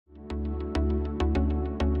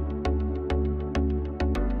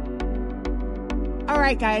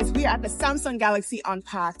right, guys, we are at the Samsung Galaxy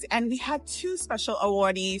Unpacked, and we had two special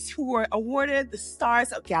awardees who were awarded the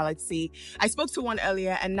Stars of Galaxy. I spoke to one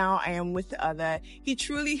earlier, and now I am with the other. He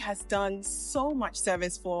truly has done so much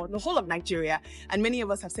service for the whole of Nigeria, and many of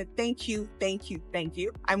us have said thank you, thank you, thank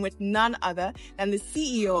you. I'm with none other than the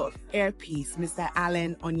CEO of Airpeace, Mr.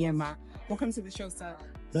 Alan Onyema. Welcome to the show, sir.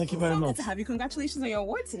 Thank you very much. Good to have you. Congratulations on your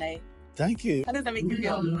award tonight. Thank you. How does that make you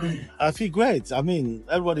feel? I feel great. I mean,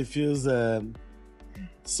 everybody feels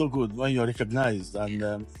so good when you're recognized,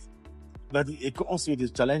 and but it comes with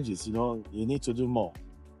its challenges. You know, you need to do more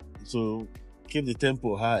to keep the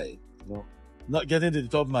tempo high. You know, not getting to the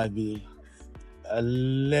top might be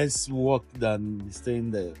less work than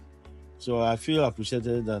staying there. So I feel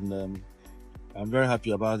appreciated, and I'm very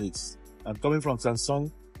happy about it. I'm coming from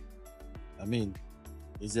Samsung. I mean,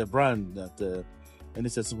 it's a brand that any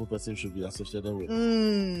sensible person should be associated with.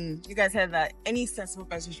 You guys heard that. Any sensible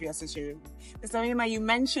person should be associated with. Mr. Onyema, you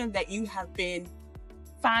mentioned that you have been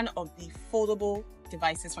fan of the foldable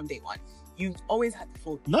devices from day one. You've always had the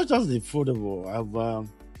fold. Not just the foldable.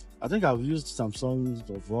 I think I've used Samsung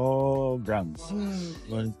of all brands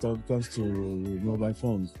when it comes to mobile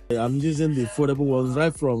phones. I'm using the foldable ones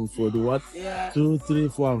right from Fold 1, 2, 3,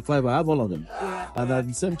 4, and 5. I have all of them. And at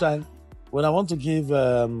the same time, when I want to give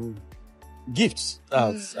gifts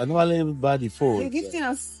out, I normally buy the Fold. You're gifting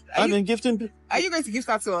us. I've been gifting. Are you going to gift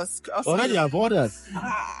that to us? Already, I've ordered.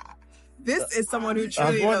 This is someone who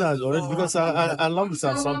truly I've ordered already because I love the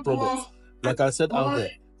Samsung product. Like I said out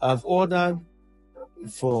there, I've ordered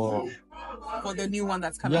for the new one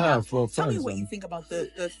that's coming out. For Tell me friends. what you think about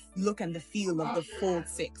the look and the feel of the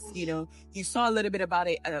FOLD6. You know, you saw a little bit about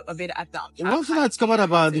it, of it at the. One thing I discovered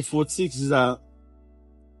about the FLIP6 is that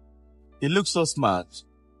it looks so smart,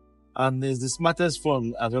 and it's the smartest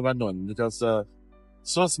phone I've ever done because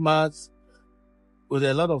so smart with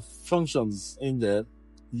a lot of functions in there,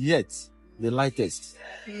 yet the lightest.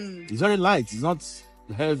 It's very light. It's not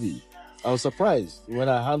heavy. I was surprised when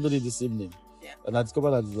I handled it this evening. And I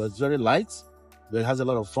discovered that it was very light, but it has a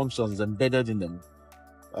lot of functions embedded in them.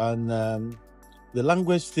 And the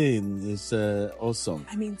language thing is awesome.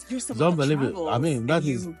 I mean, you're it's unbelievable. I mean,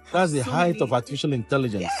 that's the height of artificial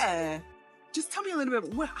intelligence. Yeah. Just tell me a little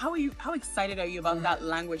bit. How excited are you about that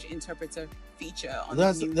language interpreter feature? On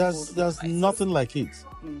There's nothing like it.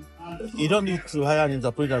 You don't need to hire an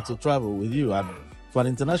interpreter to travel with you. And for an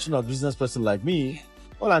international business person like me,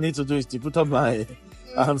 all I need to do is to put on my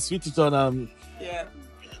switch it on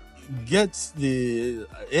get the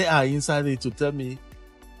AI inside it to tell me,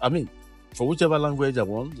 I mean, for whichever language I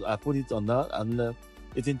want, I put it on that and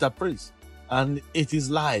it interprets. And it is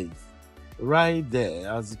live right there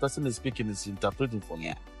as the person is speaking, is interpreting for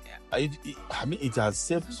me. I mean, it has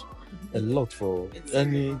saved a lot for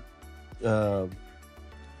any,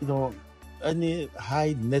 any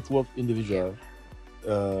high network individual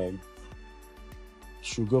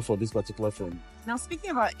should go for this particular phone. Now, speaking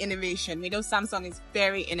about innovation, we know Samsung is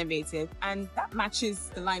very innovative, and that matches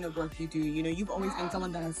the line of work you do. You know, you've always been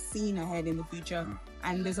someone that has seen ahead in the future,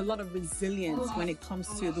 and there's a lot of resilience when it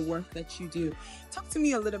comes to the work that you do. Talk to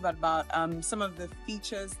me a little bit about some of the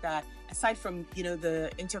features that, aside from, you know, the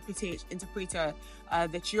interpreter,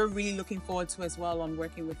 that you're really looking forward to as well on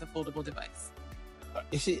working with the foldable device.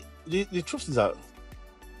 You see, the truth is that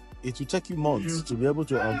it will take you months to be able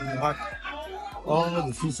to unpack all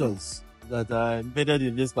the features that are embedded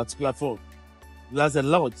in this particular phone. There's a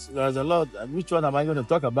lot. And which one am I going to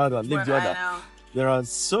talk about and leave the other? There are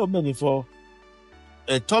so many. For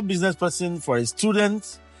a top business person, for a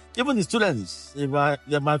student, even the students, they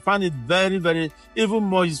might find it very, very, even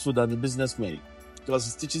more useful than the businessman,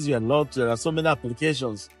 because it teaches you a lot. There are so many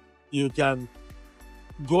applications you can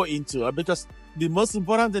go into, because the most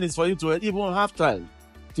important thing is for you to even have time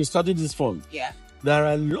to study this phone. There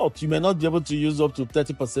are a lot. You may not be able to use up to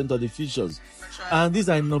 30% of the features. And these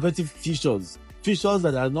are innovative features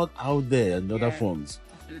that are not out there in other phones.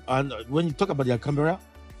 And when you talk about your camera,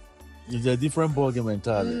 it's a different ballgame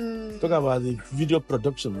entirely. Talk about the video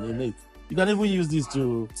production in it. You can even use this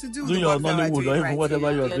to do your Nollywood or even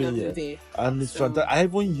whatever you're doing here. And it's fantastic. I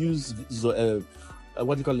even use,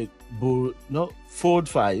 what do you call it? Fold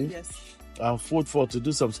 5. And Fold 4 to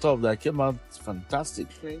do some stuff that came out fantastic.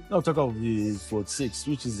 Now talk about the FOLD6,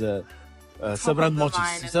 which is several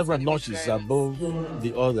notches above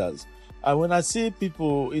the others. And when I see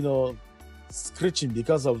people, you know, screeching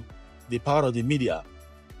because of the power of the media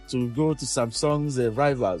to go to Samsung's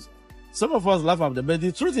rivals, some of us laugh at them. But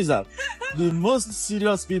the truth is that the most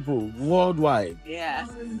serious people worldwide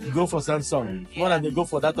go for Samsung more than they go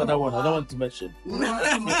for that other one I don't want to mention.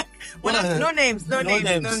 No names.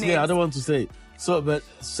 Yeah, I don't want to say. So, but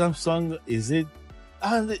Samsung, is it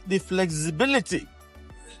And the flexibility.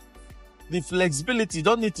 The flexibility, you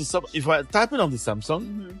don't need to stop. If you're typing on the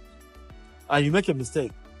Samsung and you make a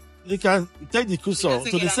mistake, you can take the cursor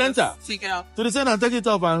to the center. Take it off. To the center and take it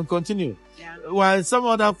off and continue. Yeah. While some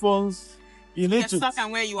other phones, you need to, stuck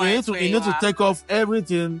on where you are. you need to take off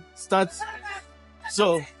everything, start.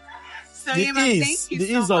 So the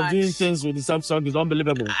ease of doing things with the Samsung is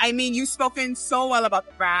unbelievable. I mean, you've spoken so well about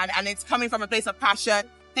the brand, and it's coming from a place of passion.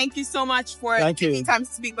 Thank you so much for taking time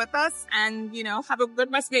to speak with us, and have a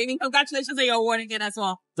good rest of your evening. Congratulations on your award again as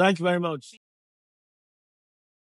well. Thank you very much.